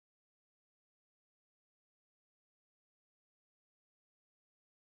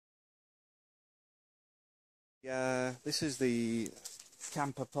Yeah, this is the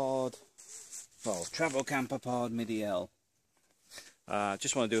camper pod, well, travel camper pod Midi L.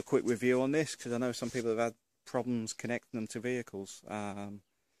 Just want to do a quick review on this because I know some people have had problems connecting them to vehicles.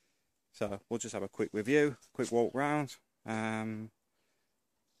 So we'll just have a quick review, quick walk round. If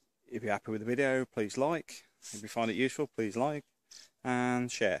you're happy with the video, please like. If you find it useful, please like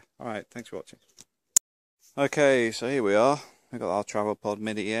and share. Alright, thanks for watching. Okay, so here we are. We've got our travel pod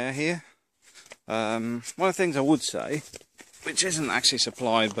Midi Air here. One of the things I would say, which isn't actually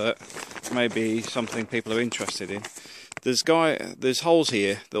supplied but maybe something people are interested in, there's holes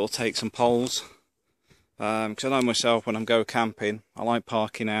here that will take some poles, because I know myself when I'm go camping I like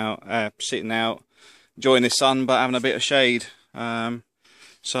parking out, sitting out, enjoying the sun but having a bit of shade,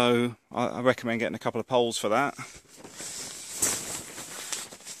 so I recommend getting a couple of poles for that.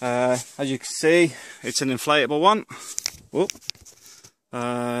 As you can see, it's an inflatable one. Whoop.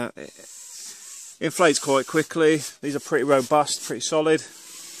 Inflates quite quickly. These are pretty robust, pretty solid,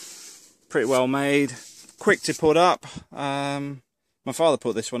 pretty well made, quick to put up. My father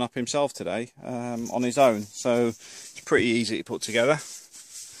put this one up himself today on his own, so it's pretty easy to put together.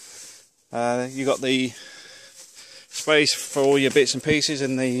 You got the space for all your bits and pieces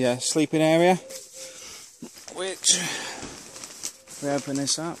in the sleeping area, which we open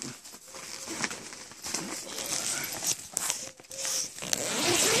this up.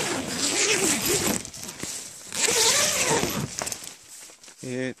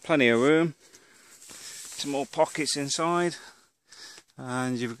 Yeah, plenty of room, some more pockets inside,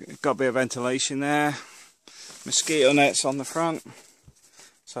 and you've got a bit of ventilation there, mosquito nets on the front,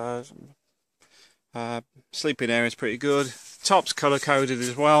 so sleeping area is pretty good. Top's colour coded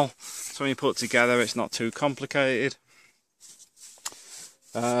as well, so when you put it together it's not too complicated.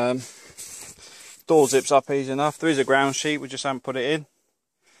 Door zips up easy enough. There is a ground sheet, we just haven't put it in,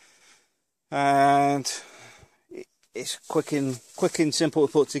 and it's quick and simple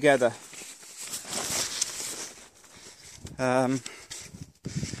to put together. Now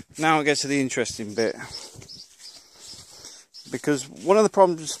it gets to the interesting bit, because one of the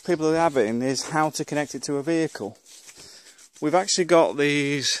problems people are having is how to connect it to a vehicle. We've actually got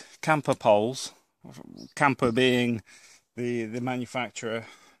these camper poles, Kampa being the manufacturer,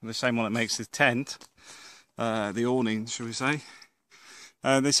 the same one that makes the tent, the awning, should we say.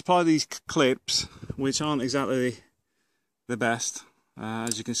 They supply these clips, which aren't exactly the best.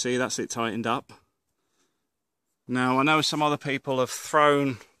 As you can see, that's it tightened up. Now I know some other people have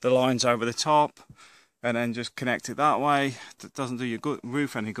thrown the lines over the top and then just connect it that way. That doesn't do your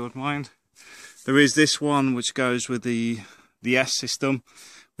roof any good, mind. There is this one which goes with the S system,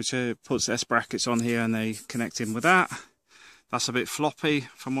 which puts S brackets on here and they connect in with that. That's a bit floppy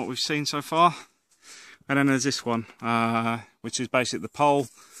from what we've seen so far. And then there's this one, which is basically the pole,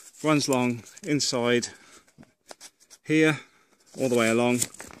 runs along inside here all the way along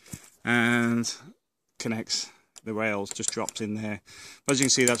and connects the rails, just drops in there. As you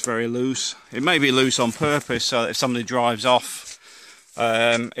can see, that's very loose. It may be loose on purpose so that if somebody drives off,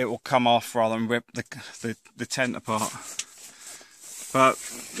 it will come off rather than rip the tent apart. But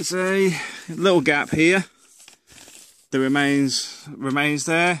there's a little gap here that remains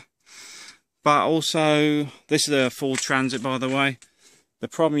there, but also this is a full transit, by the way. The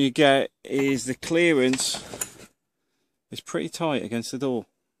problem you get is the clearance is pretty tight against the door.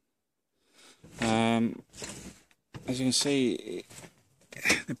 As you can see,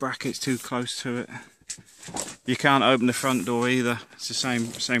 the bracket's too close to it. You can't open the front door either. It's the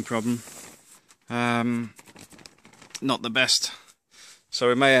same problem. Not the best. So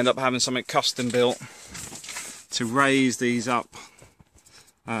we may end up having something custom built to raise these up.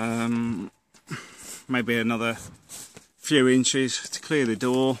 Maybe another few inches to clear the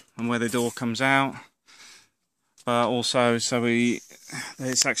door and where the door comes out. But also so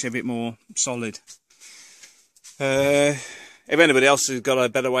it's actually a bit more solid. If anybody else has got a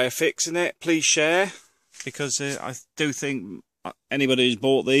better way of fixing it, please share, because I do think anybody who's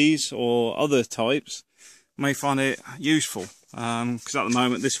bought these or other types may find it useful, because at the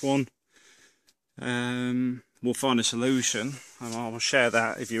moment this one, we'll find a solution and I will share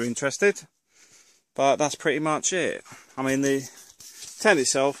that if you're interested. But that's pretty much it. I mean, the tent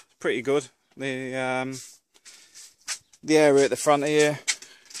itself is pretty good. The area at the front here,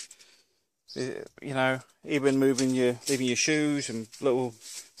 you know, even leaving your shoes and little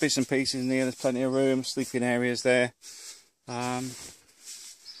bits and pieces in there, there's plenty of room, sleeping areas there.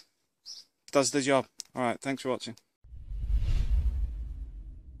 Does the job. Alright, thanks for watching.